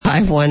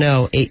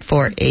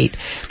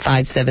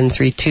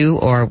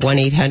510-848-5732 or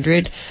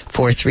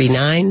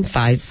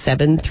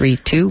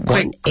 1-800-439-5732.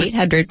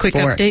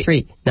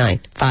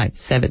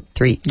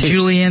 1-800-439-5732.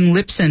 Julian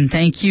Lipson,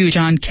 thank you.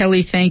 John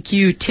Kelly, thank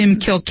you. Tim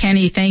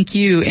Kilkenny, thank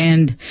you.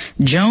 And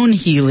Joan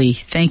Healy,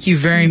 thank you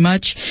very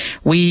much.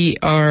 We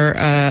are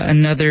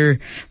another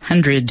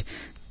 100.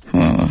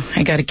 Well,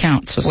 I got to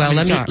count. So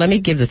let me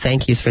give the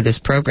thank yous for this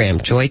program.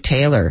 Joy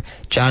Taylor,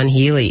 John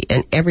Healy,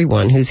 and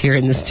everyone who's here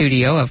in the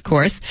studio, of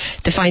course.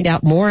 To find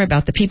out more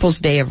about the People's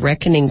Day of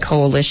Reckoning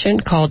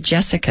Coalition, call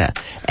Jessica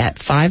at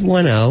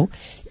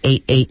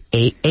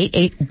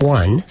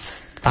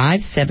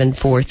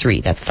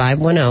 510-881-5743. That's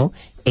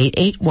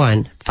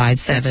 510-881-5743.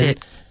 That's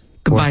it.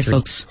 Goodbye,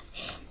 folks.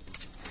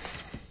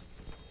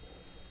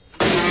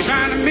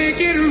 Trying to make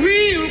it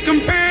real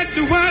compared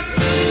to what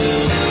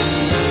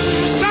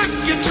stuck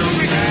you to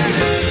me.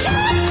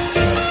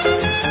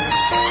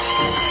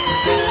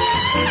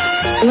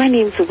 My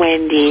name's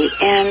Wendy,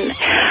 and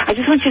I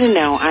just want you to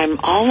know I'm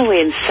all the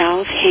way in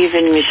South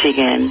Haven,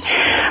 Michigan,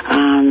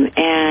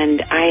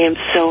 and I am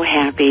so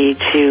happy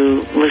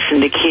to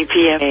listen to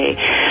KPFA.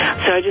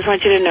 So I just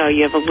want you to know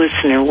you have a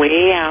listener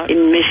way out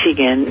in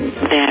Michigan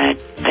that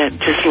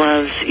just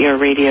loves your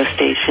radio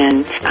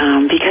station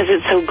because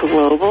it's so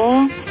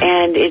global,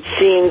 and it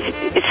seems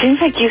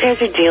like you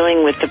guys are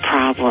dealing with the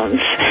problems.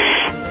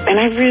 And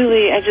I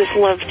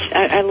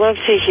love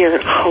to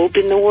hear hope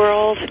in the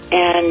world,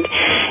 and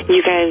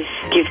you guys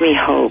give me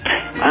hope.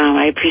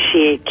 I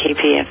appreciate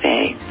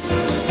KPFA.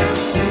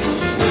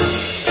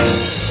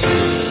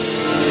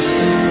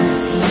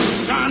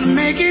 Trying to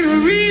make it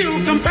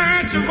real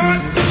compared to what.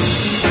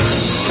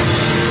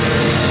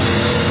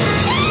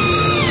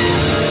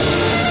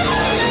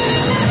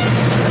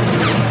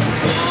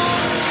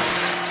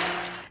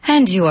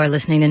 And you are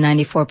listening to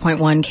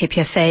 94.1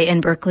 KPFA in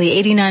Berkeley,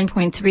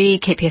 89.3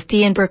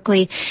 KPFB in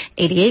Berkeley,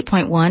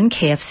 88.1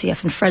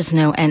 KFCF in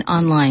Fresno, and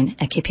online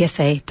at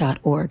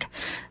kpfa.org.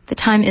 The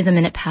time is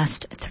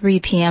 3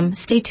 p.m.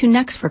 Stay tuned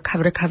next for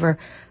Cover to Cover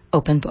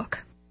Open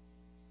Book.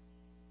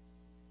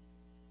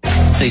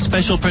 A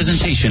special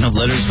presentation of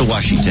Letters to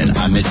Washington.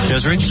 I'm Mitch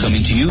Jeserich,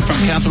 coming to you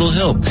from Capitol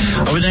Hill.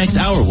 Over the next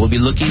hour, we'll be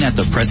looking at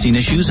the pressing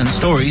issues and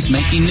stories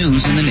making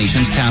news in the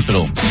nation's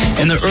capital.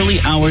 In the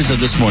early hours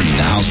of this morning,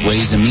 the House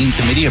Ways and Means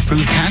Committee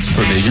approved tax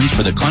provisions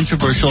for the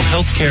controversial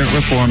health care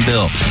reform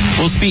bill.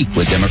 We'll speak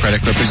with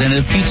Democratic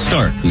Representative Pete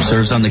Stark, who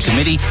serves on the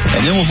committee,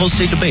 and then we'll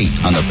host a debate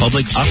on the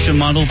public option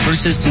model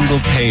versus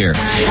single payer.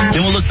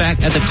 Then we'll look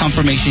back at the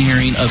confirmation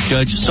hearing of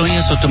Judge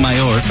Sonia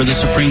Sotomayor for the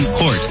Supreme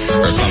Court.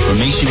 Her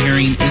confirmation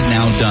hearing is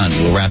now done.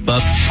 We'll wrap up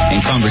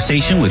in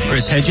conversation with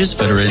Chris Hedges,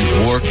 veteran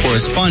war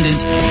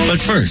correspondent. But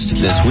first,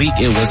 this week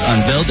it was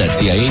unveiled that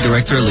CIA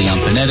Director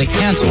Leon Panetta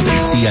canceled a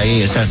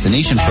CIA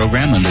assassination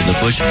program under the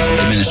Bush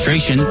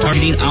administration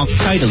targeting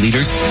al-Qaeda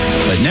leaders,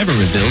 but never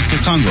revealed to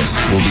Congress.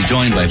 We'll be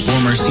joined by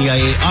former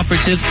CIA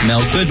operative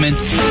Mel Goodman.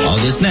 All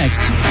this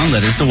next on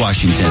Letters to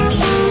Washington.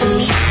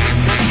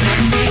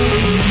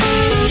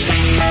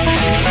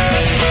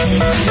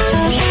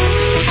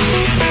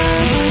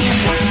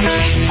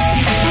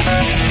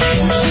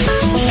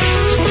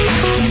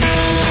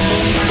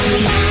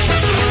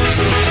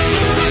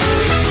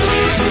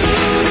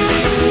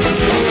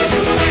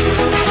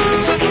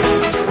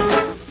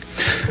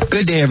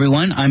 Good day,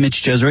 everyone. I'm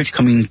Mitch Jeserich,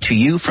 coming to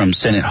you from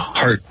Senate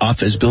Hart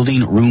Office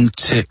Building, Room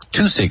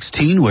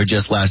 216, where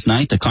just last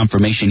night the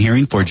confirmation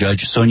hearing for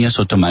Judge Sonia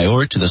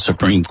Sotomayor to the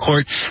Supreme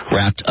Court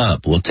wrapped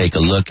up. We'll take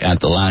a look at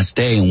the last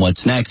day and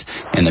what's next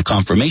in the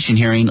confirmation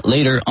hearing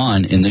later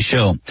on in the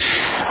show.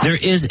 There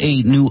is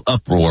a new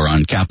uproar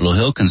on Capitol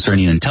Hill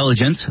concerning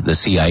intelligence, the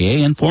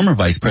CIA, and former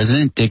Vice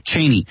President Dick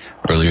Cheney.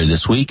 Earlier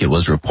this week, it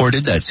was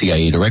reported that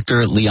CIA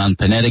Director Leon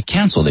Panetta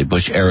canceled a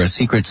Bush-era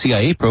secret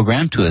CIA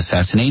program to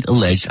assassinate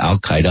alleged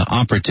al-Qaeda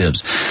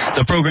operatives.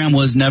 The program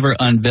was never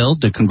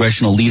unveiled to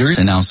congressional leaders,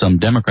 and now some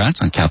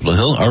Democrats on Capitol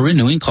Hill are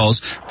renewing calls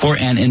for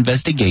an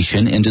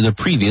investigation into the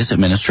previous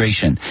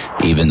administration.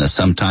 Even the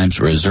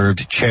sometimes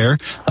reserved chair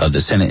of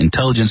the Senate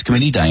Intelligence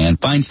Committee, Dianne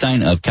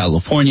Feinstein of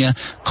California,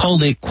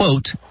 called it,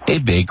 quote, a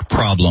big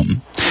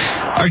problem.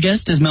 Our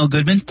guest is Mel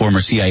Goodman, former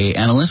CIA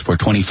analyst for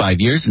 25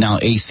 years, now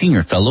a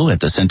senior fellow at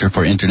the Center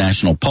for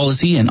International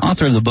Policy and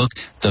author of the book,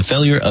 The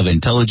Failure of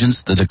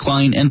Intelligence, The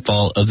Decline and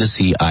Fall of the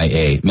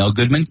CIA. Mel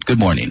Goodman, good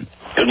morning.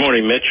 Good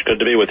morning, Mitch. Good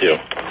to be with you.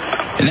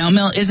 Now,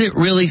 Mel, is it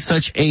really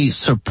such a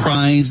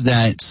surprise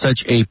that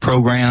such a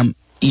program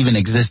even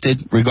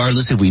existed,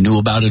 regardless if we knew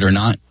about it or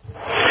not?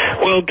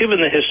 Well, given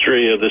the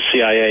history of the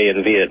CIA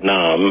in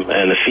Vietnam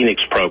and the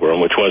Phoenix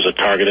program, which was a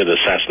targeted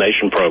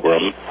assassination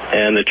program,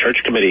 and the Church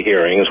Committee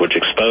hearings, which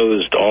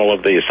exposed all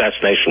of the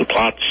assassination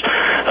plots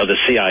of the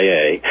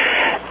CIA,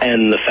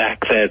 and the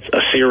fact that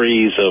a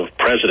series of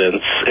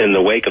presidents in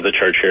the wake of the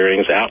church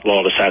hearings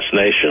outlawed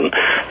assassination,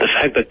 the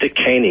fact that Dick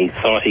Cheney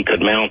thought he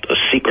could mount a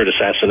secret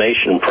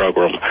assassination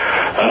program,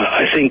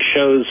 I think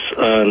shows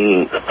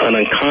an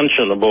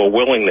unconscionable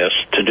willingness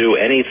to do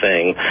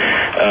anything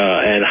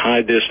and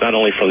hide this not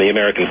only from the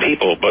American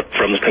people, but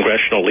from the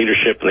congressional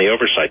leadership and the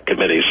oversight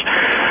committees.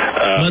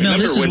 Now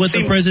this is what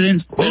the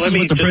president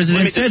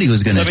said he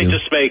was going to do. Let me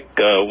just make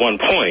one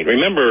point.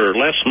 Remember,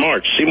 last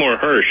March, Seymour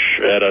Hersh,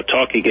 at a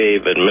talk he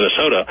gave in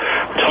Minnesota,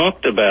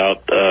 talked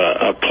about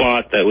a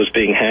plot that was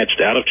being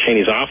hatched out of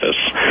Cheney's office.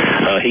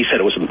 He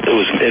said it was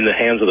in the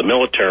hands of the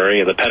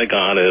military and the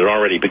Pentagon. It had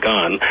already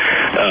begun.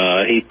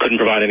 He couldn't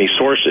provide any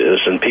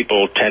sources, and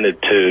people tended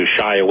to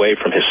shy away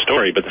from his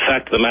story. But the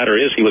fact of the matter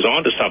is he was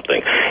onto something,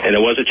 and it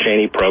was a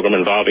Cheney program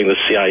involving the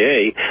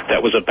CIA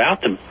that was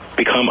about to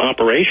become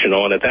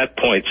operational, and at that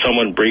point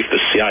someone briefed the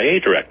CIA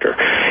director.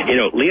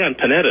 Leon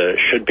Panetta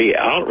should be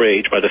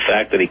outraged by the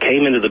fact that he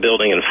came into the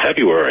building in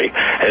February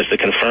as the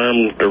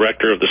confirmed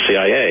director of the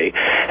CIA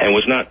and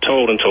was not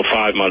told until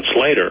 5 months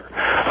later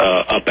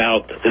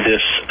about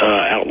this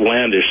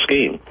outlandish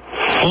scheme.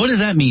 Well, what does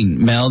that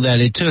mean, Mel, that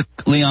it took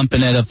Leon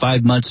Panetta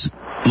 5 months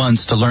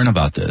to learn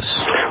about this?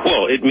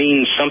 Well, it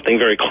means something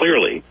very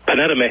clearly.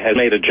 Panetta had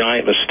made a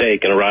giant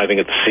mistake in arriving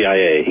at the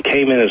CIA. He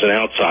came in as an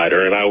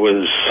outsider, and I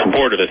was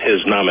supportive of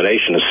his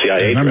nomination as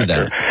CIA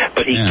director.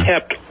 But he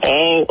kept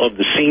all of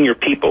the senior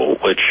people,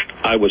 which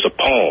I was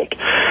appalled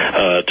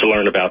to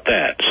learn about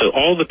that. So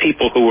all the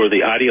people who were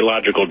the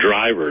ideological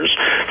drivers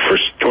for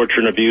torture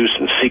and abuse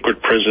and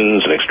secret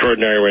prisons and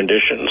extraordinary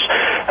renditions,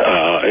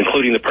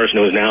 including the person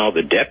who is now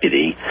the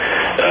deputy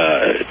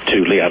to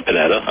Leon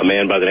Panetta, a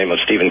man by the name of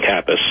Stephen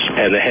Kappas,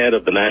 and the head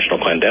of the National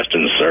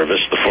Clandestine Service,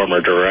 the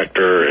former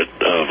director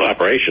of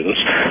operations,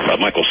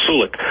 Michael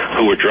Sulik,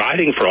 who were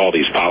driving for all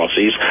these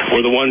policies,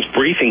 were the ones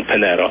briefing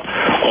Panetta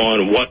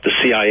on what the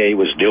CIA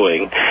was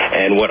doing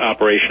and what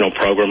operational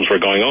programs were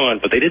going on.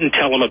 But they didn't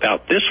tell him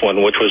about this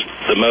one, which was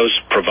the most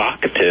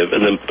provocative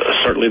and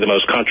certainly the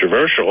most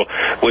controversial,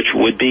 which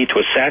would be to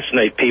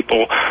assassinate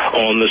people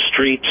on the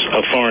streets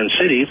of foreign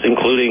cities,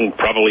 including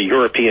probably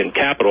European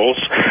capitals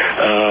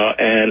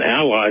and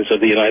allies of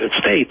the United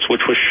States,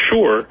 which was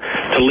sure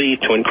to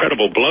lead to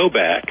incredible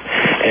blowback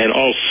and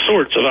all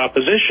sorts of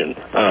opposition.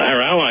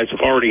 Our allies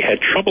have already had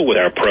trouble with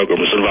our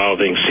programs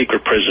involving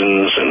secret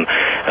prisons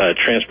and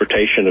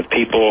transportation of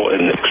people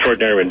and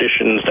extraordinary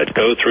renditions that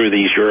go through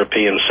these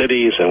European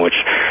cities in which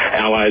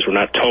allies were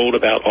not told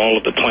about all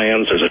of the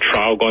plans. There's a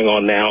trial going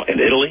on now in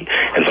Italy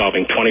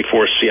involving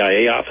 24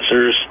 CIA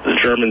officers. The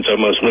Germans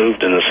almost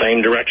moved in the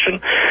same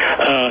direction.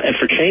 And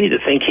for Cheney to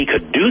think he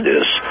could do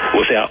this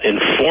without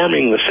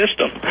informing the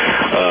system,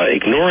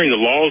 ignoring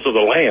the laws of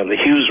the land, the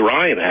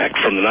Hughes-Ryan Act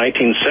from the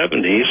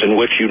 1970s, in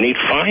which you need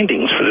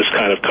findings for this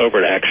kind of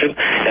covert action,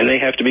 and they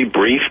have to be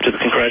briefed to the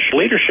congressional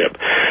leadership.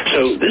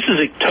 So this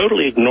is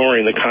totally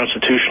ignoring the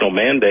constitutional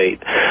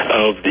mandate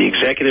of the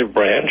executive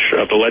branch,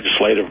 of the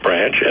legislative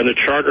branch, and the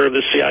charter of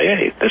the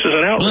CIA. This is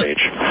an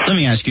outrage. Let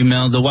me ask you,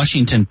 Mel, the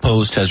Washington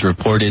Post has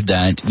reported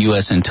that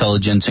U.S.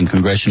 intelligence and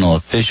congressional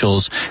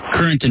officials,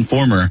 current and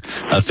former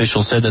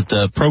officials, said that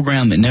the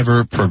program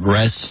never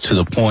progressed to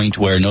the point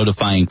where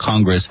notifying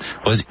Congress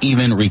was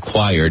even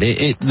required.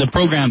 The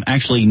program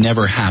actually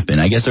never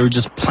happened. I guess there were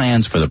just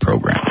plans for the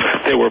program.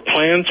 There were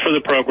plans for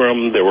the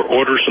program. There were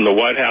orders from the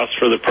White House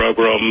for the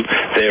program.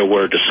 There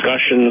were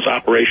discussions,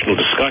 operational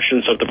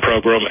discussions of the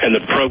program, and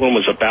the program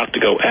was about to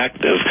go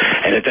active.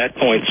 And at that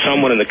point,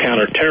 someone in the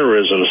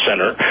Counterterrorism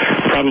Center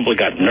probably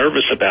got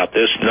nervous about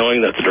this,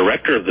 knowing that the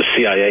director of the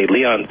CIA,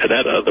 Leon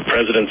Panetta, the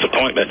president's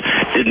appointment,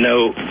 didn't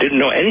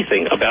know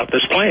anything about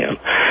this plan.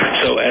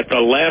 So at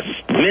the last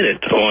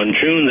minute, on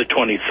June the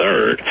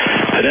 23rd,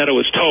 Panetta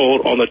was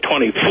told on the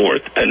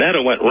 24th,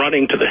 Panetta went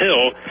running to the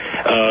Hill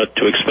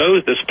to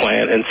expose this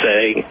plan and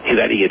say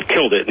that he had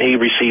killed it, and he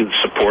received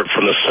support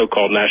from the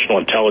so-called National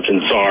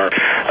Intelligence Czar,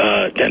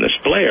 Dennis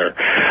Blair.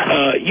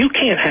 You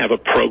can't have a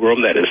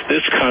program that is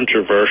this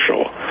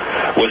controversial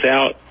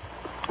without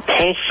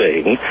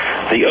pulsing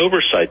the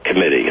oversight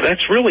committee.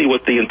 That's really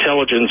what the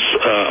intelligence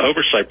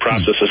oversight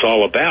process is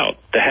all about,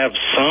 to have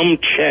some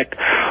check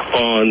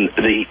on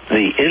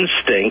the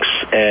instincts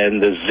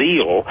and the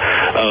zeal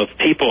of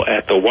people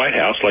at the White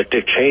House like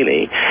Dick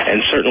Cheney,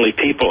 and certainly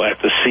people at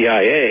the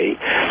CIA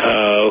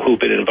who've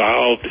been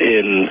involved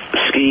in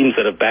schemes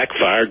that have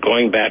backfired,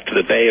 going back to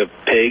the Bay of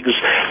Pigs,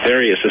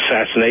 various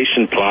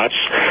assassination plots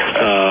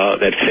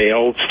that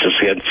failed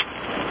against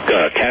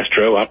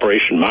Castro,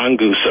 Operation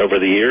Mongoose over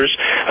the years.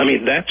 I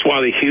mean, that's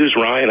why the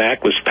Hughes-Ryan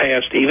Act was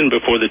passed even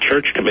before the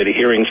Church Committee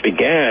hearings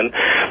began,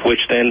 which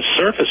then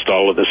surfaced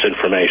all of this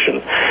information.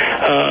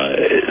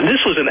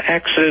 This was an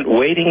accident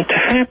waiting to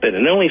happen,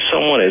 and only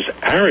someone as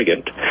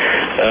arrogant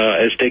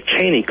as Dick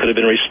Cheney could have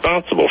been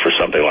responsible for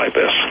something like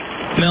this.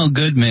 Mel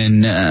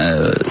Goodman,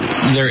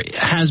 there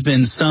has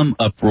been some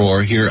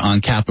uproar here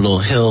on Capitol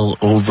Hill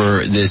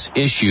over this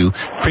issue.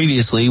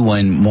 Previously,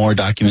 when more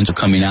documents were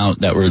coming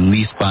out that were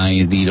released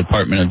by the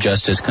Department of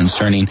Justice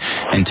concerning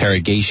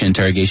interrogation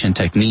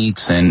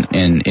techniques and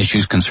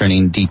issues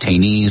concerning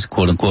detainees,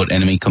 quote-unquote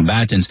enemy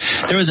combatants,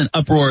 there was an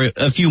uproar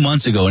a few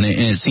months ago, and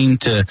it seemed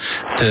to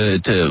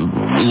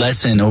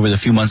lessen over the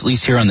few months, at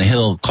least here on the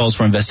Hill, calls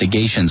for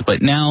investigations.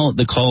 But now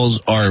the calls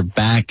are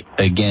back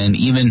again.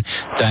 Even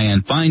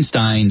Dianne Feinstein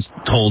Stein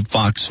told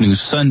Fox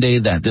News Sunday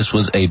that this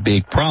was a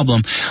big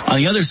problem.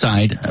 On the other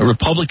side,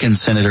 Republican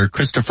Senator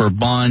Christopher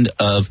Bond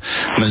of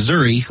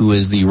Missouri, who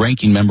is the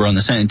ranking member on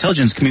the Senate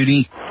Intelligence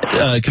Committee,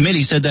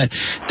 said that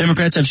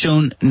Democrats have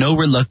shown no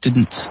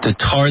reluctance to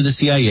tar the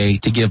CIA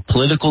to give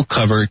political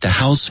cover to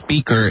House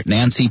Speaker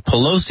Nancy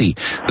Pelosi,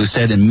 who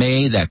said in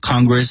May that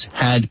Congress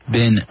had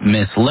been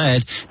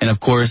misled. And, of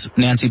course,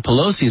 Nancy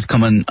Pelosi is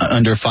coming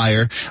under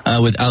fire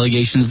with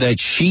allegations that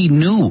she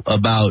knew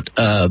about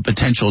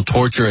potential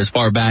torture as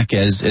far back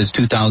as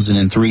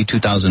 2003,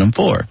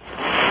 2004.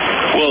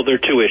 Well, there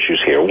are two issues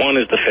here. One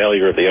is the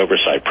failure of the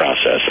oversight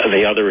process, and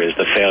the other is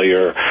the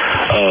failure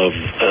of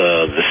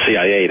the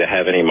CIA to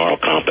have any moral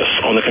compass.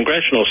 On the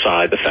congressional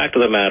side, the fact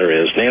of the matter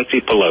is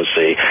Nancy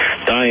Pelosi,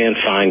 Dianne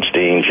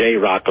Feinstein, Jay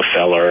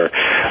Rockefeller,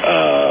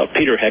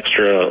 Peter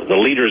Heckscher, the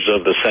leaders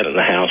of the Senate and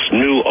the House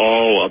knew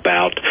all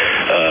about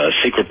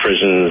secret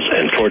prisons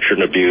and torture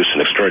and abuse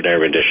and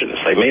extraordinary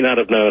renditions. They may not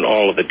have known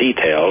all of the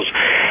details,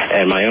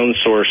 and my own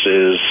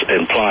sources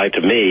imply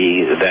to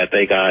me that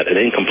they got an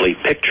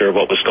incomplete picture of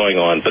what was going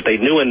on, but they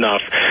knew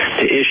enough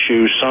to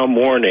issue some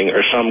warning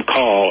or some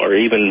call or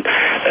even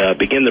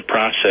begin the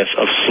process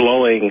of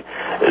slowing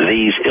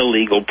these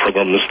illegal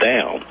programs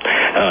down.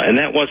 And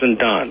that wasn't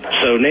done.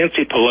 So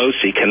Nancy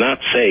Pelosi cannot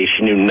say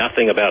she knew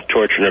nothing about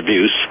torture and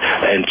abuse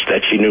and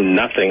that she knew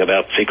nothing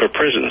about secret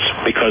prisons,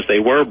 because they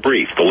were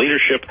briefed. The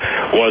leadership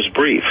was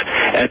briefed.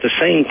 At the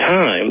same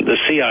time, the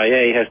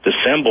CIA has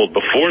dissembled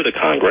before the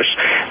Congress.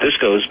 This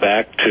goes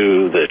back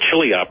to the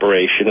Chile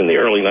operation in the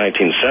early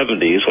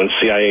 1970s when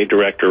CIA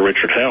Director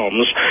Richard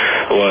Helms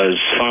was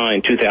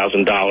fined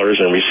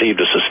 $2,000 and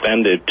received a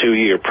suspended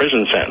 2-year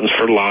prison sentence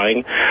for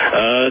lying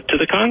to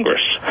the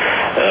Congress.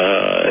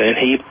 And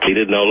he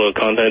pleaded nolo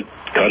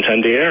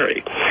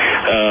contendiere.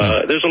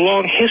 There's a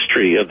long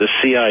history of the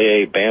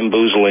CIA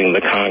bamboozling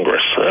the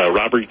Congress.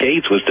 Robert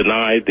Gates was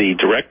denied the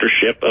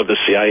directorship of the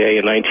CIA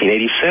in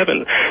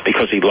 1987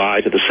 because he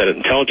lied to the Senate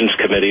Intelligence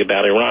Committee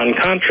about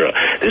Iran-Contra.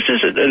 This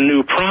isn't a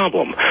new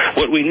problem.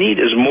 What we need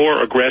is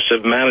more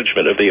aggressive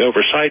management of the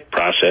oversight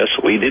process.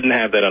 We didn't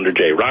have that under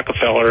Jay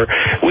Rockefeller.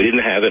 We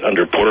didn't have it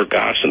under Porter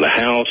Goss in the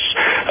House.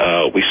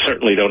 We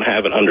certainly don't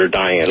have it under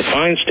Dianne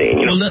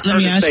Feinstein. Let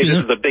me ask you,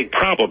 this is a big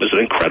problem is an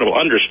incredible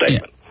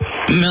understatement. Yeah.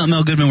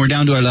 Mel Goodman, we're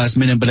down to our last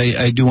minute, but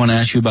I do want to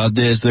ask you about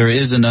this. There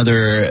is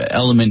another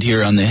element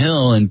here on the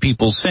Hill, and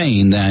people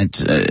saying that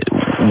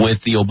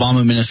with the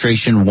Obama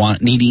administration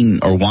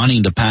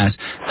wanting to pass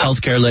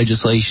healthcare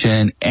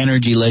legislation,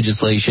 energy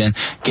legislation,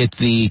 get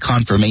the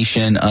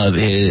confirmation of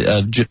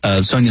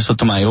Sonia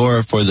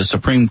Sotomayor for the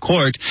Supreme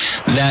Court,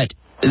 that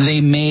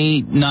they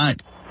may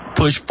not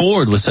push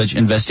forward with such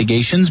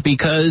investigations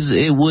because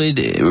it would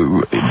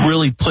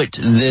really put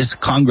this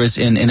Congress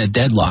in a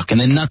deadlock, and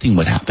then nothing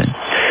would happen.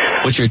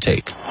 What's your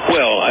take?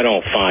 Well, I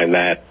don't find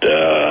that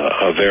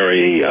a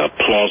very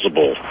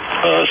plausible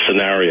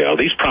scenario.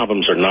 These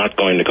problems are not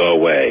going to go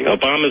away.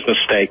 Obama's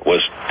mistake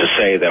was to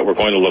say that we're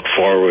going to look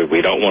forward,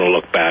 we don't want to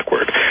look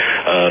backward.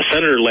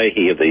 Senator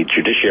Leahy of the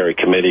Judiciary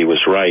Committee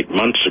was right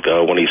months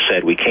ago when he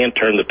said we can't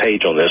turn the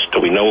page on this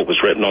till we know what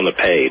was written on the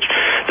page.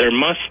 There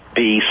must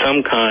be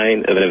some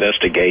kind of an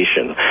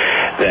investigation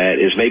that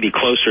is maybe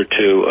closer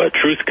to a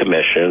truth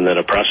commission than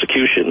a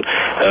prosecution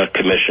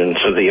commission,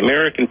 so the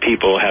American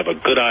people have a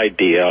good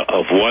idea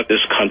of what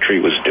this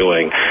country was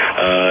doing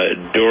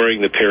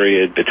during the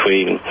period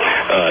between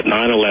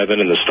 9/11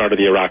 and the start of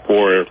the Iraq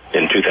War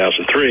in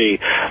 2003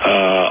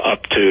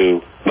 up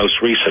to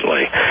most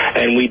recently.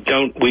 And we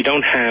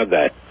don't have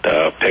that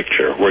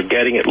picture. We're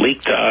getting it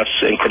leaked to us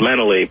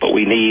incrementally, but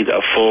we need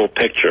a full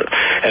picture.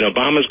 And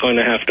Obama's going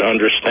to have to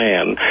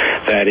understand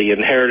that he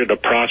inherited a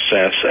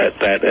process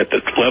that at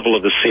the level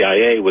of the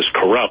CIA was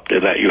corrupt,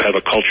 and that you have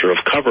a culture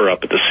of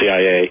cover-up at the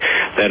CIA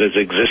that has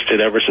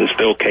existed ever since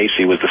Bill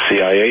Casey was the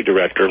CIA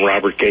director and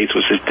Robert Gates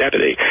was his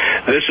deputy.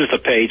 This is the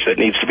page that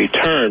needs to be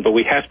turned, but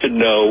we have to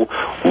know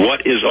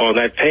what is on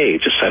that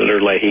page, as Senator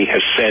Leahy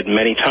has said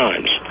many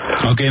times.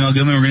 Okay, Mel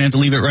Goodman, we're going to have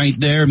to leave it right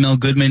there. Mel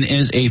Goodman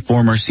is a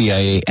former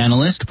CIA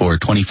analyst for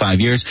 25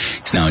 years.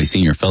 He's now a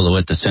senior fellow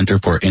at the Center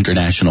for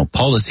International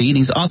Policy, and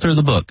he's author of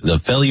the book, The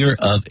Failure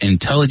of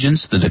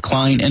Intelligence, The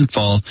Decline and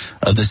Fall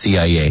of the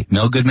CIA.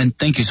 Mel Goodman,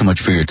 thank you so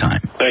much for your time.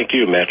 Thank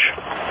you, Mitch.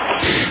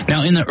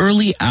 Now, in the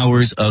early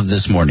hours of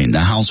this morning, the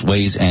House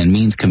Ways and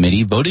Means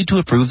Committee voted to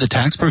approve the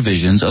tax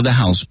provisions of the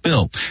House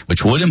bill,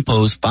 which would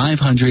impose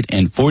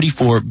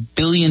 $544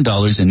 billion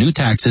in new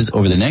taxes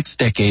over the next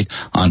decade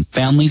on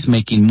families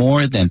making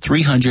more than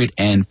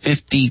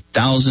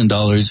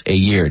 $350,000 a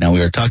year. Now,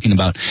 we are talking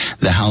about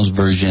the House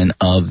version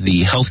of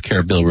the health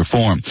care bill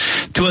reform.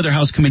 Two other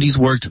House committees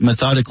worked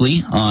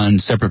methodically on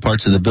separate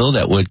parts of the bill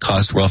that would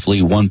cost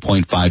roughly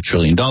 $1.5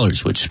 trillion,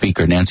 which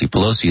Speaker Nancy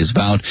Pelosi has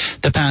vowed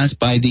to pass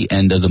by the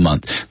end of the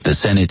month. The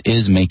Senate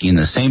is making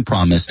the same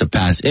promise to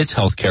pass its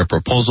health care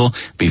proposal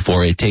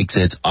before it takes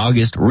its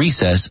August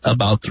recess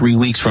about 3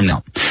 weeks from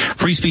now.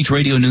 Free Speech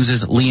Radio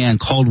News' Leanne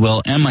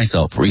Caldwell and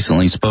myself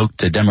recently spoke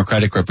to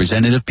Democratic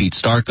Representative Pete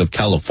Stark of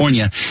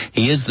California.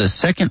 He is the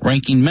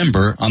second-ranking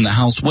member on the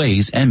House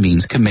Ways and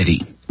Means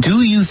Committee.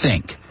 Do you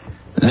think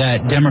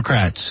that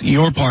Democrats,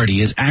 your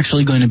party, is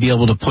actually going to be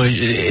able to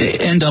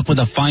end up with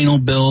a final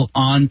bill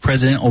on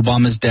President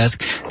Obama's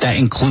desk that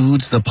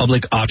includes the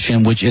public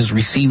option, which is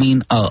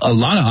receiving a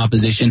lot of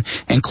opposition,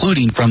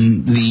 including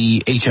from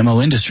the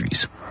HMO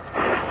industries?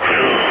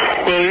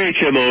 Well, the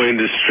HMO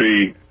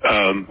industry,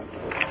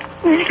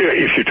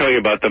 if you're talking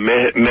about the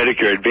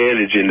Medicare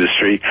Advantage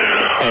industry,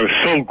 are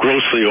so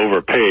grossly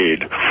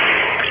overpaid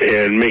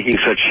and making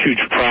such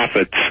huge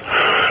profits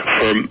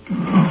from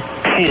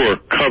poor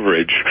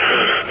coverage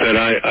that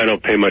I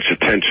don't pay much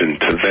attention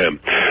to them.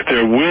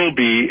 There will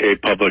be a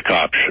public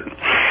option.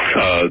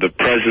 The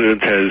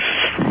president has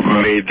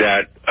made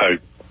that a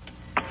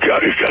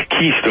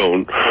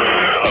keystone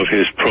of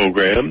his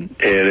program,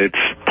 and it's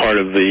part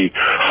of the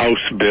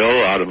House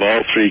bill out of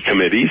all three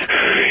committees.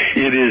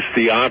 It is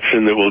the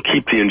option that will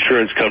keep the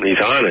insurance companies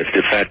honest,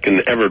 if that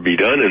can ever be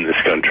done in this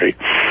country.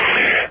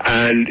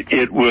 And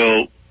it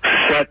will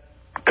set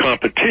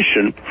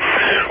competition,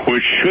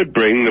 which should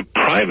bring the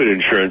private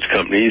insurance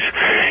companies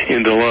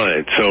into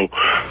line. So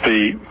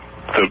the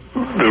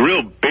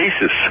real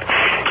basis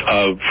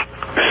of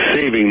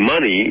saving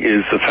money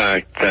is the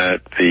fact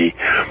that the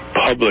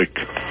public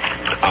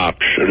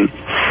option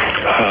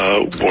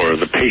or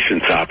the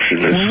patient's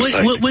option is...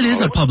 What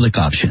is a public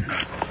option?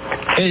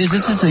 Is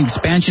this an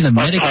expansion of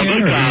Medicare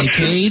or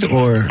Medicaid?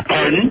 Or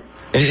Pardon?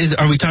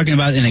 Are we talking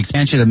about an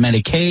expansion of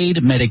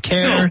Medicaid,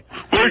 Medicare? No,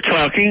 we're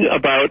talking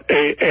about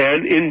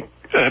a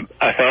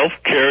health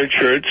care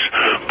insurance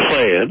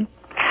plan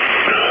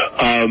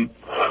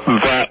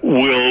that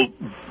will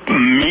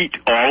meet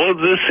all of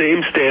the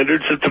same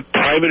standards that the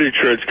private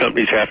insurance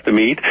companies have to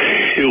meet.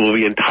 It will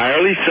be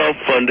entirely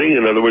self-funding.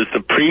 In other words,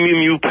 the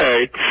premium you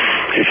pay,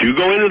 if you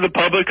go into the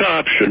public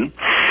option,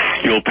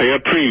 you'll pay a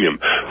premium.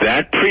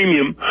 That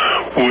premium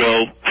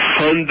will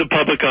fund the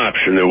public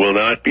option. There will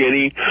not be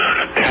any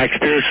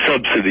taxpayer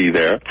subsidy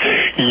there.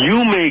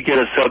 You may get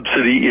a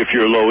subsidy if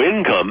you're low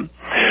income,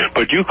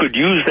 but you could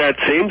use that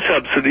same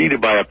subsidy to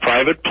buy a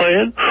private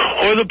plan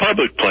or the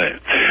public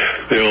plan.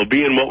 There will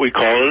be in what we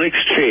call an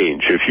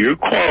exchange. If you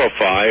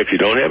qualify, if you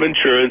don't have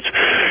insurance,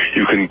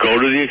 you can go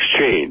to the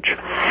exchange.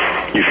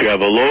 If you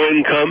have a low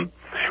income,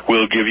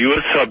 we'll give you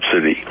a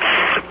subsidy.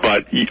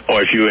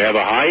 Or if you have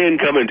a high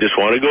income and just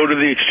want to go to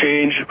the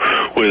exchange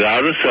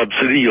without a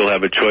subsidy, you'll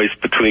have a choice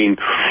between,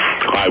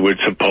 I would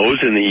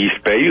suppose, in the East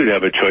Bay, you'd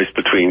have a choice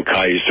between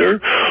Kaiser,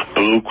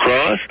 Blue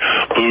Cross,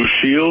 Blue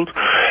Shield,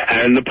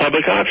 and the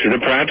public option, and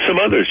perhaps some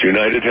others,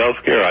 United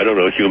Healthcare, I don't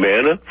know,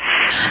 Humana.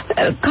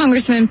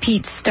 Congressman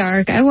Pete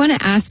Stark, I want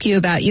to ask you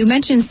about, you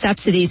mentioned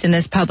subsidies in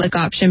this public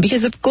option,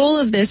 because the goal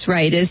of this,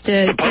 right, is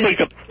to...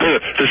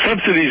 The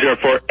subsidies are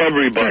for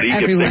everybody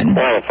if they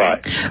qualify.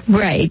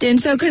 Right, and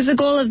so because the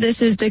goal of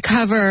this is to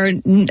cover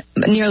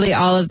nearly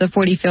all of the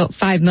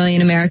 45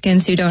 million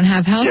Americans who don't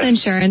have health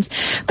insurance,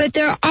 but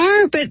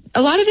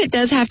a lot of it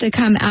does have to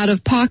come out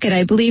of pocket.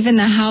 I believe in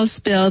the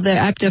House bill, they're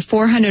up to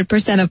 400%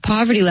 of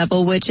poverty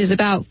level, which is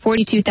about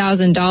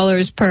 $42,000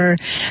 per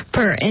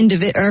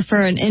individual or for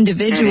an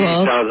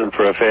individual. $88,000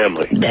 for a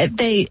family.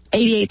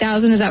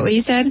 $88,000, is that what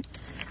you said?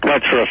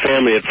 That's for a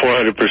family at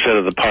 400%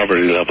 of the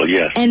poverty level,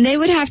 yes. And they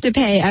would have to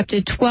pay up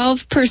to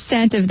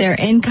 12% of their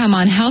income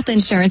on health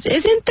insurance.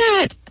 Isn't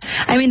that...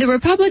 I mean, the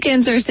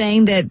Republicans are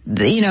saying that,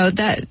 you know,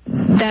 that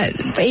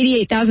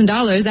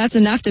 $88,000, that's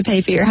enough to pay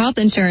for your health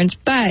insurance.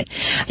 But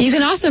you can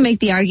also make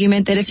the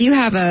argument that if you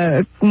have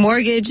a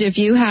mortgage, if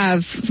you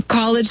have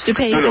college to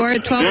pay for,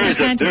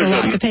 12% is a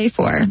lot to pay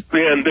for.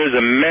 Yeah, and there's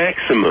a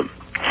maximum.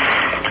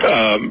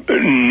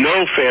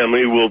 No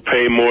family will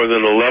pay more than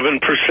 11%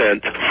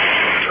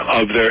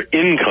 of their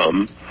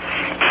income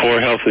for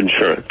health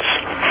insurance.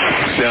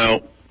 Now,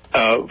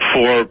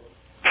 for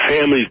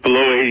families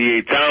below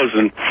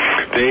 88,000,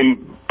 they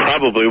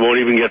probably won't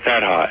even get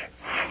that high.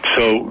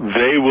 So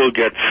they will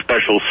get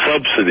special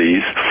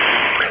subsidies,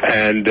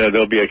 and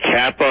there'll be a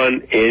cap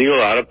on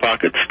annual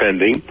out-of-pocket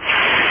spending,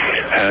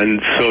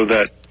 and so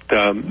that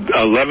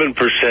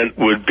 11%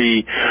 would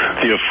be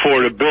the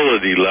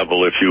affordability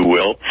level, if you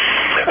will.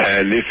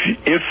 And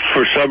if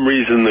for some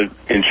reason the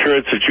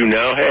insurance that you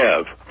now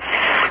have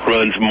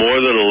runs more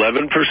than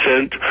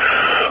 11%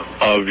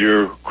 of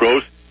your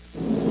gross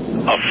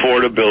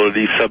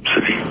affordability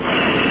subsidy.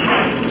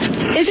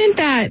 Isn't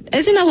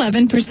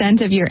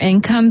 11% of your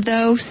income,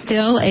 though,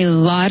 still a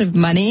lot of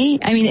money?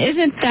 I mean,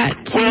 isn't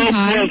that too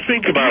high? Well,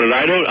 think about it.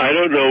 I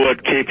don't know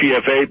what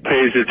KPFA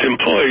pays its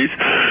employees,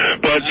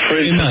 but for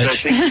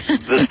instance, I think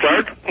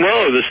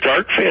the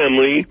Stark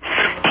family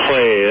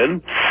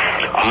plan,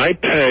 I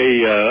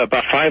pay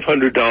about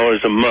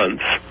 $500 a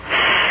month,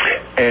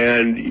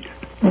 and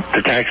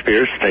the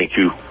taxpayers, thank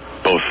you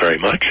both very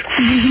much,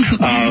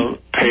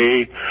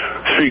 pay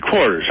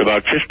three-quarters,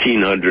 about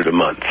 $1,500 a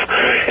month.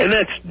 And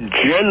that's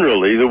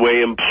generally the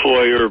way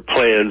employer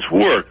plans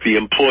work. The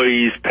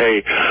employees pay,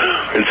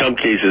 in some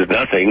cases,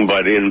 nothing,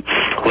 but in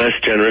less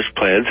generous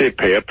plans, they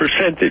pay a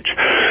percentage.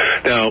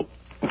 Now,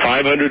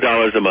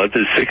 $500 a month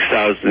is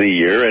 $6,000 a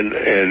year,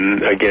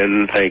 and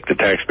again, thank the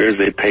taxpayers,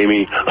 they pay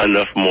me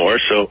enough more,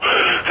 so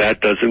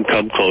that doesn't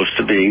come close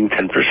to being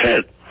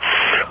 10%.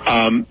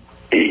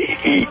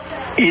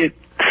 it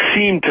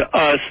seemed to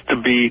us to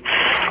be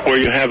where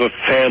you have a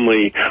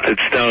family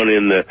that's down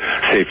in the,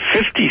 say,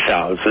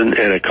 50,000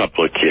 and a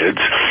couple of kids.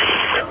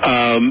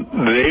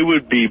 They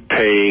would be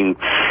paying,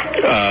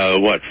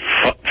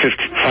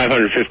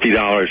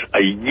 $550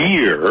 a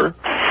year,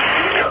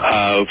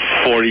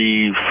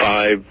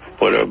 45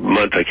 a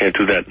month. I can't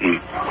do that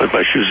with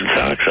my shoes and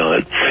socks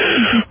on.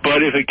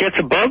 But if it gets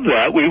above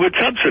that, we would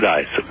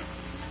subsidize them.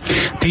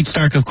 Pete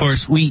Stark, of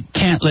course, we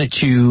can't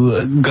let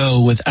you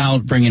go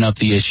without bringing up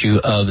the issue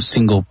of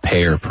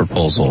single-payer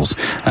proposals.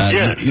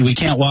 Yes. We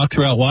can't walk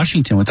throughout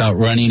Washington without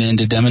running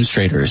into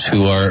demonstrators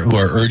who are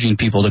urging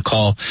people to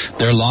call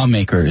their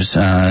lawmakers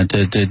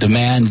to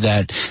demand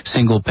that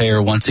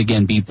single-payer once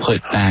again be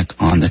put back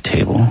on the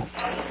table.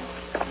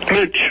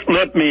 Mitch,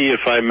 let me,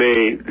 if I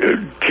may,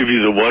 give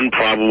you the one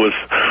problem with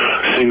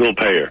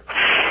single-payer,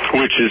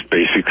 which is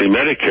basically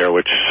Medicare,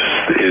 which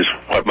is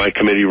what my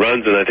committee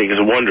runs, and I think is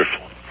wonderful.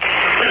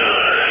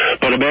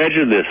 But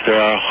imagine this. There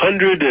are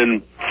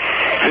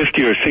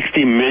 150 or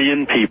 60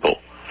 million people,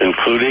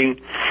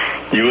 including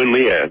you and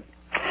Leanne,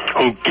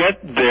 who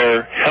get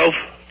their health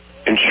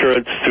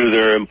insurance through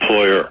their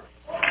employer.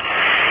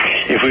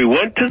 If we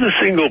went to the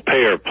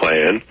single-payer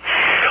plan,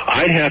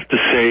 I'd have to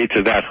say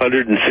to that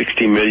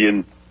 160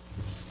 million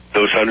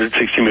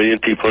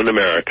people in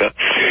America,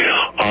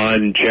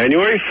 on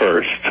January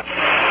 1st,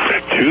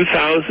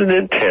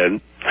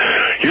 2010,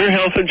 your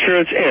health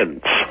insurance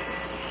ends.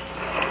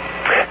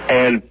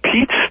 And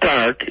Pete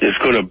Stark is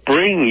going to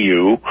bring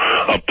you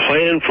a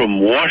plan from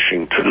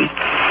Washington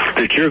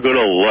that you're going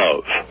to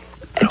love.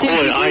 Do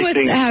people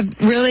have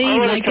really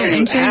like their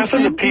insurance? Half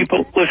of the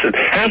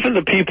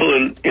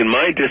people in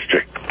my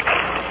district,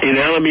 in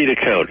Alameda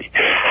County,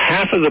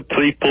 half of the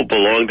people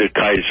belong to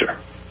Kaiser.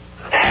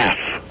 Half.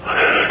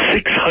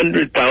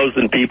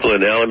 600,000 people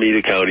in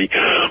Alameda County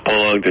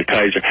belong to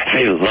Kaiser.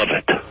 They love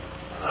it.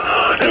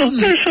 Now,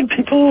 there's some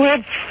people who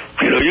have,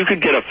 you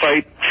could get a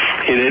fight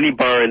in any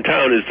bar in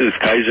town. Is this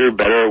Kaiser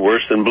better or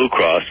worse than Blue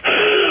Cross?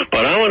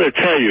 But I want to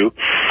tell you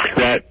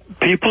that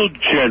people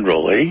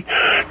generally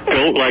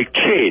don't like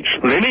change.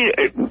 They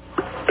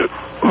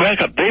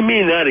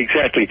may not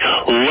exactly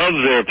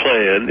love their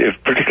plan,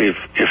 particularly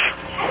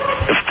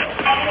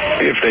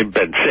if they've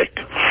been sick.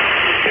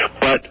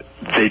 But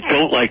they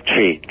don't like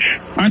change.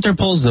 Aren't there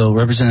polls, though,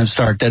 Representative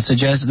Stark, that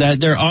suggest that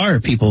there are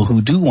people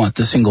who do want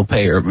the single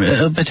payer,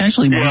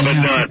 potentially more than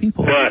half the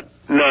people?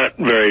 Not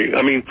very.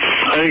 I mean,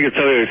 I think it's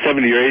something like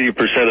 70 or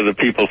 80% of the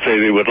people say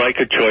they would like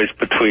a choice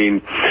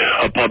between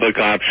a public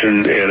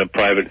option and a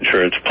private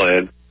insurance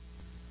plan.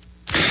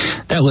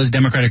 That was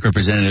Democratic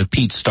Representative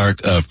Pete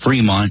Stark of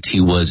Fremont. He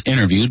was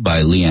interviewed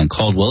by Leanne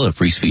Caldwell of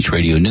Free Speech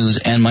Radio News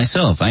and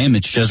myself. I am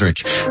Mitch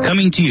Jeserich,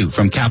 coming to you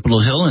from Capitol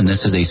Hill, and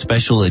this is a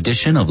special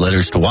edition of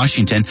Letters to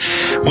Washington.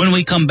 When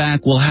we come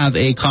back, we'll have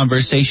a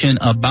conversation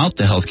about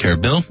the health care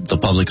bill, the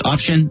public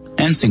option,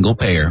 and single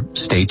payer.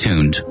 Stay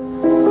tuned.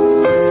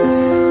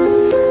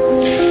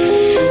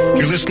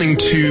 You're listening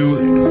to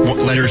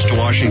Letters to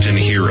Washington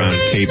here on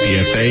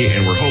KPFA,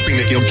 and we're hoping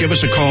that you'll give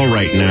us a call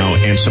right now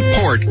and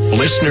support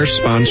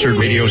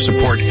listener-sponsored radio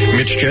support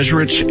Mitch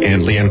Jeserich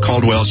and Leanne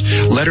Caldwell's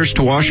Letters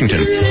to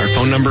Washington. Our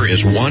phone number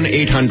is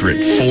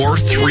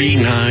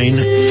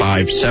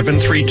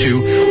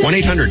 1-800-439-5732,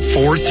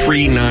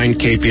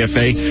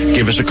 1-800-439-KPFA.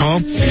 Give us a call.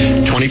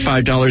 $25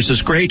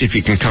 is great. If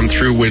you can come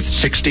through with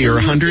 60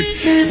 or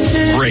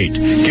 100, great.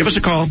 Give us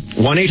a call,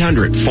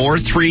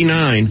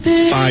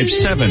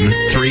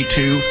 1-800-439-5732.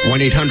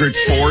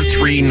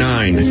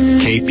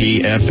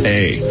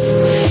 1-800-439-KPFA.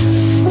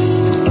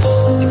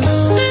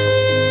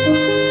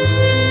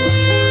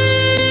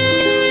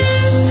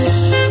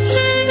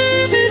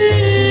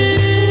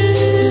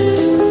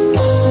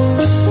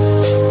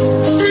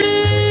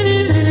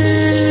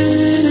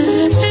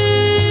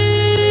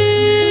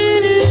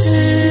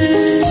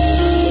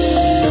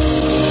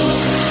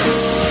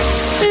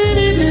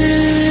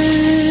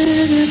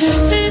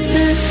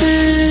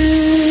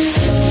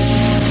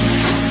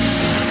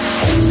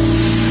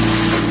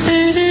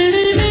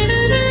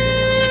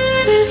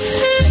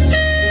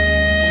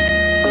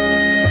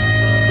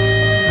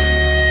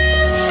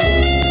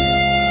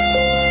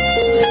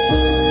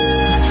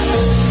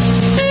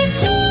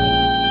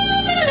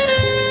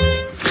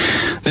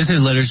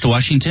 To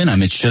Washington, I'm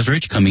Mitch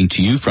Jeserich, coming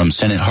to you from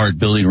Senate Hart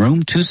Building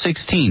Room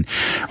 216,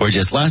 where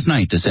just last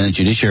night the Senate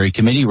Judiciary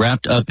Committee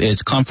wrapped up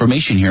its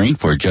confirmation hearing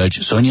for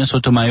Judge Sonia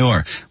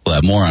Sotomayor. We'll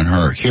have more on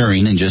her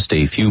hearing in just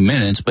a few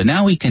minutes, but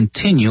now we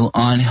continue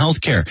on health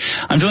care.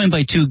 I'm joined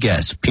by two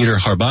guests. Peter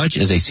Harbaj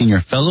is a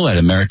senior fellow at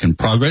American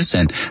Progress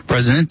and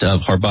president of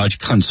Harbaj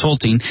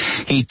Consulting.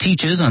 He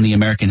teaches on the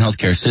American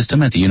healthcare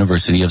system at the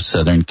University of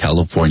Southern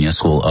California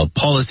School of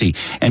Policy.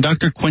 And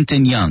Dr.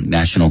 Quentin Young,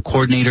 national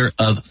coordinator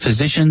of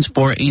Physicians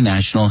for a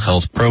National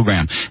Health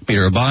Program.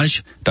 Peter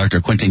Harbaj,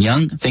 Dr. Quentin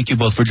Young, thank you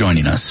both for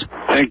joining us.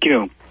 Thank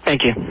you.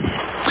 Thank you.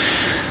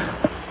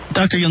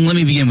 Dr. Young, let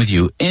me begin with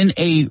you. In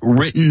a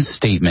written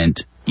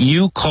statement,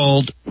 you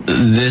called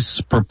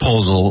this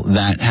proposal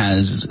that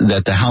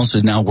the House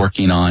is now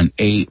working on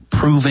a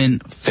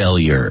proven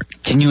failure.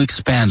 Can you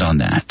expand on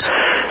that?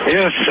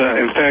 Yes,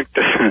 in fact,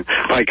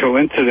 by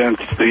coincidence,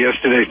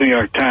 yesterday's New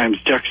York Times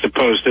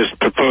juxtaposed this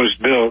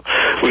proposed bill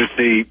with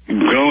the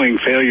growing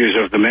failures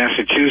of the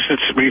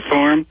Massachusetts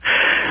reform,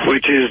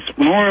 which is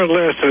more or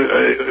less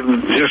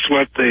just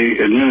what the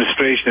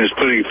administration is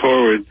putting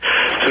forward.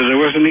 So there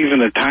wasn't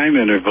even a time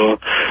interval.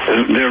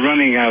 They're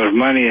running out of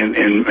money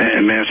in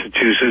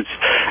Massachusetts,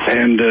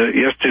 and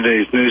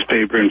yesterday's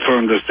newspaper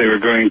informed us they were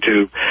going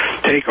to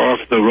take off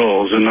the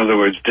rolls, in other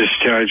words,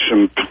 discharge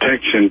from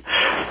protection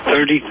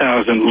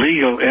 30,000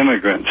 legal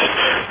immigrants,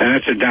 and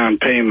that's a down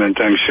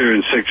payment. I'm sure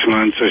in 6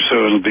 months or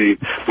so it'll be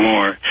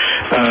more.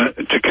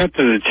 To cut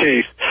to the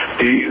chase,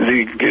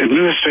 the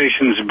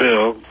administration's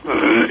bill,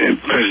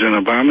 President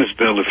Obama's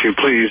bill, if you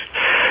please,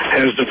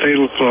 has the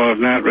fatal flaw of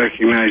not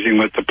recognizing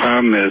what the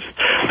problem is.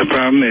 The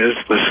problem is,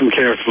 listen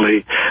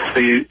carefully,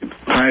 the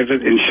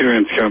private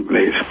insurance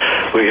companies.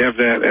 We have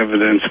that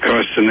evidence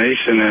across the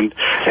nation, and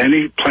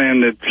any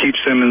plan that keeps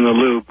them in the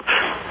loop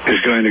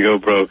is going to go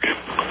broke.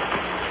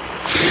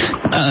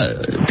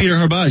 Peter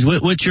Harbaj,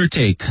 what's your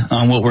take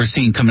on what we're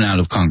seeing coming out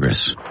of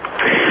Congress?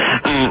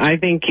 I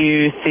think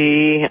you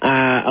see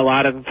a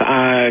lot of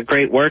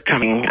great work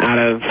coming out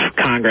of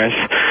Congress.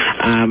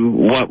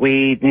 What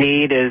we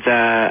need is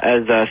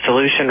a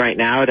solution right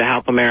now to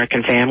help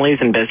American families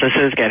and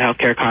businesses get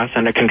healthcare costs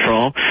under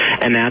control,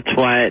 and that's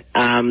what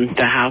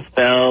the House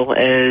bill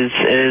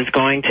is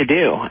going to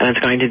do. And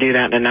it's going to do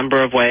that in a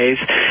number of ways,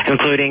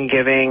 including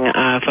giving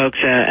folks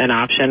an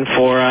option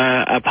for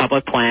a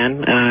public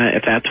plan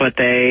if that's what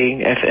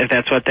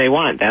they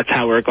want. That's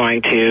how we're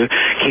going to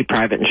keep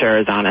private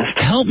insurers honest.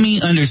 Help me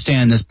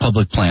understand this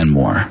public plan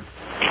more.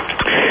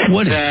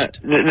 What is it?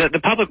 The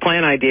public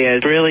plan idea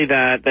is really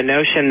the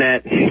notion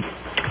that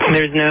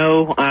there's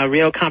no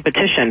real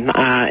competition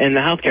in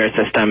the healthcare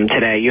system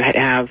today. You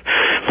have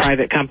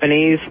private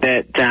companies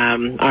that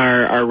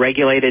are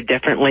regulated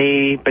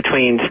differently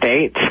between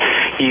states.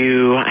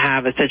 You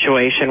have a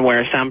situation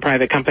where some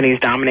private companies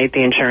dominate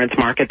the insurance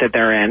market that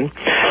they're in.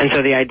 And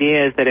so the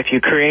idea is that if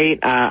you create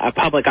a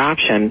public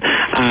option,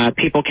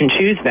 people can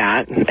choose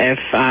that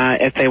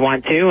if they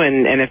want to,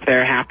 and if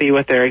they're happy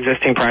with their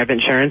existing private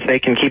insurance, they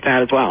can keep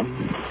that as well.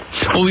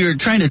 Well, we were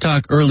trying to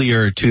talk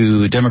earlier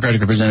to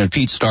Democratic Representative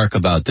Pete Stark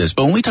about this,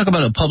 but when we talk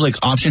about a public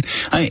option,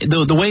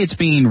 the way it's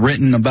being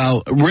written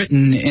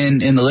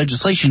in the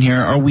legislation here,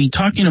 are we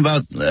talking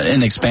about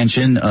an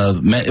expansion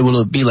of,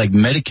 will it be like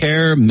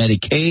Medicare,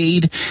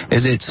 Medicaid?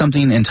 Is it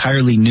something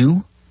entirely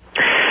new?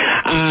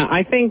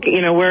 I think,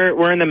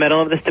 we're in the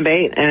middle of this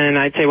debate, and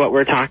I'd say what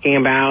we're talking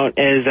about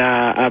is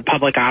a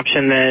public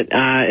option that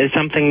is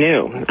something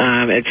new.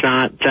 It's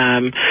not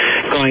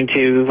going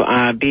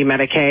to be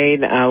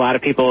Medicaid. A lot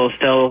of people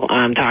still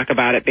talk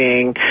about it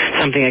being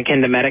something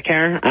akin to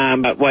Medicare,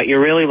 but what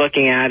you're really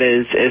looking at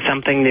is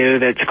something new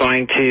that's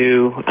going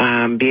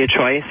to be a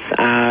choice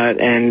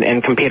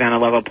and compete on a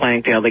level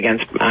playing field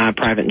against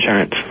private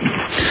insurance.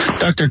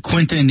 Dr.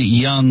 Quentin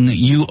Young,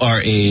 you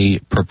are a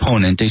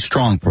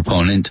strong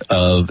proponent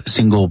of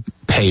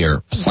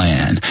single-payer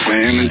plan.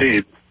 I am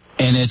indeed.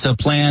 And it's a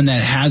plan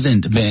that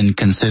hasn't been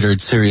considered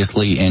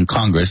seriously in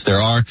Congress.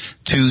 There are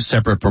two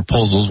separate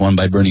proposals, one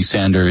by Bernie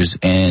Sanders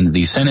in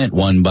the Senate,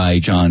 one by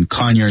John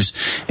Conyers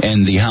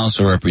in the House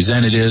of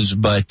Representatives,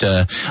 but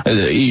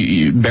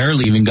you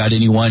barely even got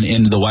anyone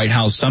into the White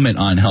House summit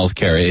on health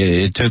care.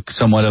 It took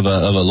somewhat of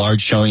a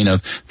large showing of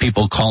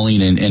people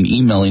calling and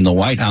emailing the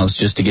White House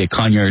just to get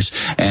Conyers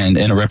and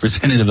a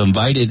representative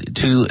invited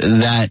to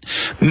that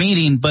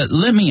meeting. But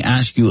let me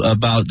ask you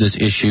about this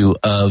issue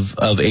of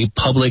a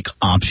public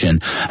option.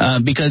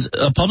 Because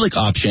a public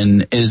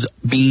option is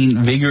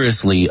being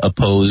vigorously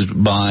opposed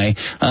by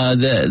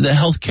the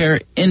healthcare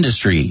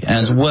industry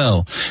as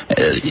well.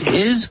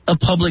 Is a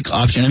public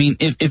option,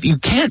 if you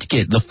can't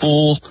get the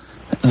full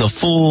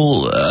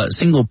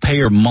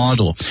single-payer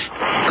model,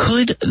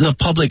 could the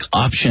public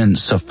option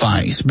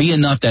suffice, be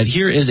enough that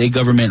here is a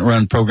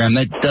government-run program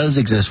that does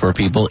exist for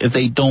people if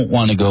they don't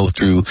want to go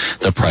through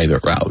the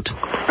private route?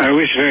 I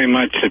wish very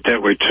much that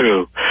were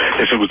true.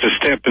 If it was a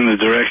step in the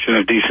direction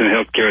of decent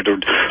health care at an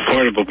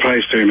affordable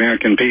price to the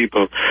American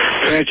people.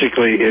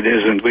 Tragically, it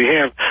isn't. We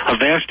have a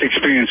vast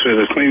experience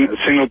with a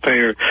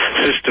single-payer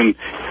system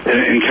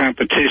in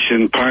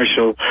competition,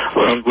 partial,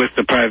 with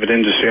the private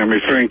industry. I'm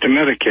referring to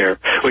Medicare,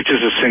 which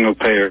is a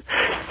single-payer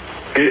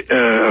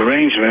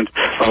arrangement,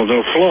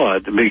 although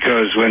flawed,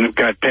 because when it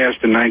got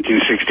passed in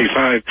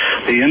 1965,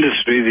 the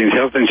industry, the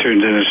health insurance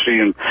industry,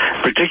 and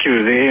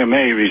particularly the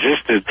AMA,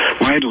 resisted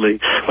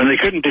mightily. When they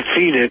couldn't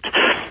defeat it,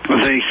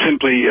 they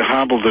simply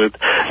hobbled it.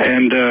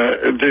 And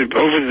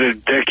over the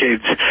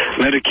decades,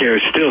 Medicare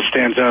still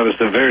stands out as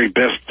the very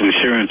best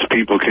insurance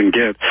people can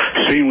get,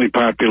 extremely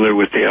popular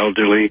with the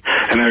elderly.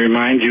 And I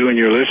remind you and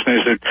your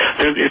listeners that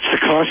it's the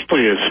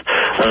costliest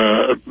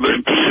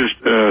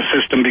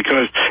system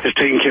because it's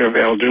taking care of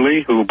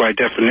elderly, who by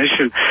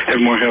definition have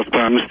more health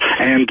problems,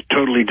 and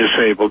totally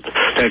disabled.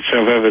 That's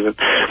self-evident.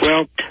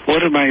 Well, what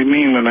do I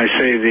mean when I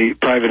say the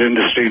private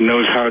industry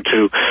knows how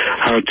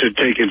to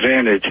take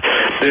advantage?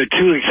 There are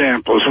two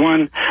examples.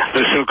 One,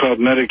 the so-called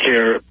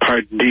Medicare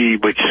Part D,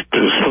 which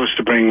is supposed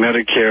to bring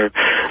Medicare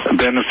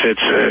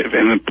benefits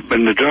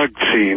in the drug scene.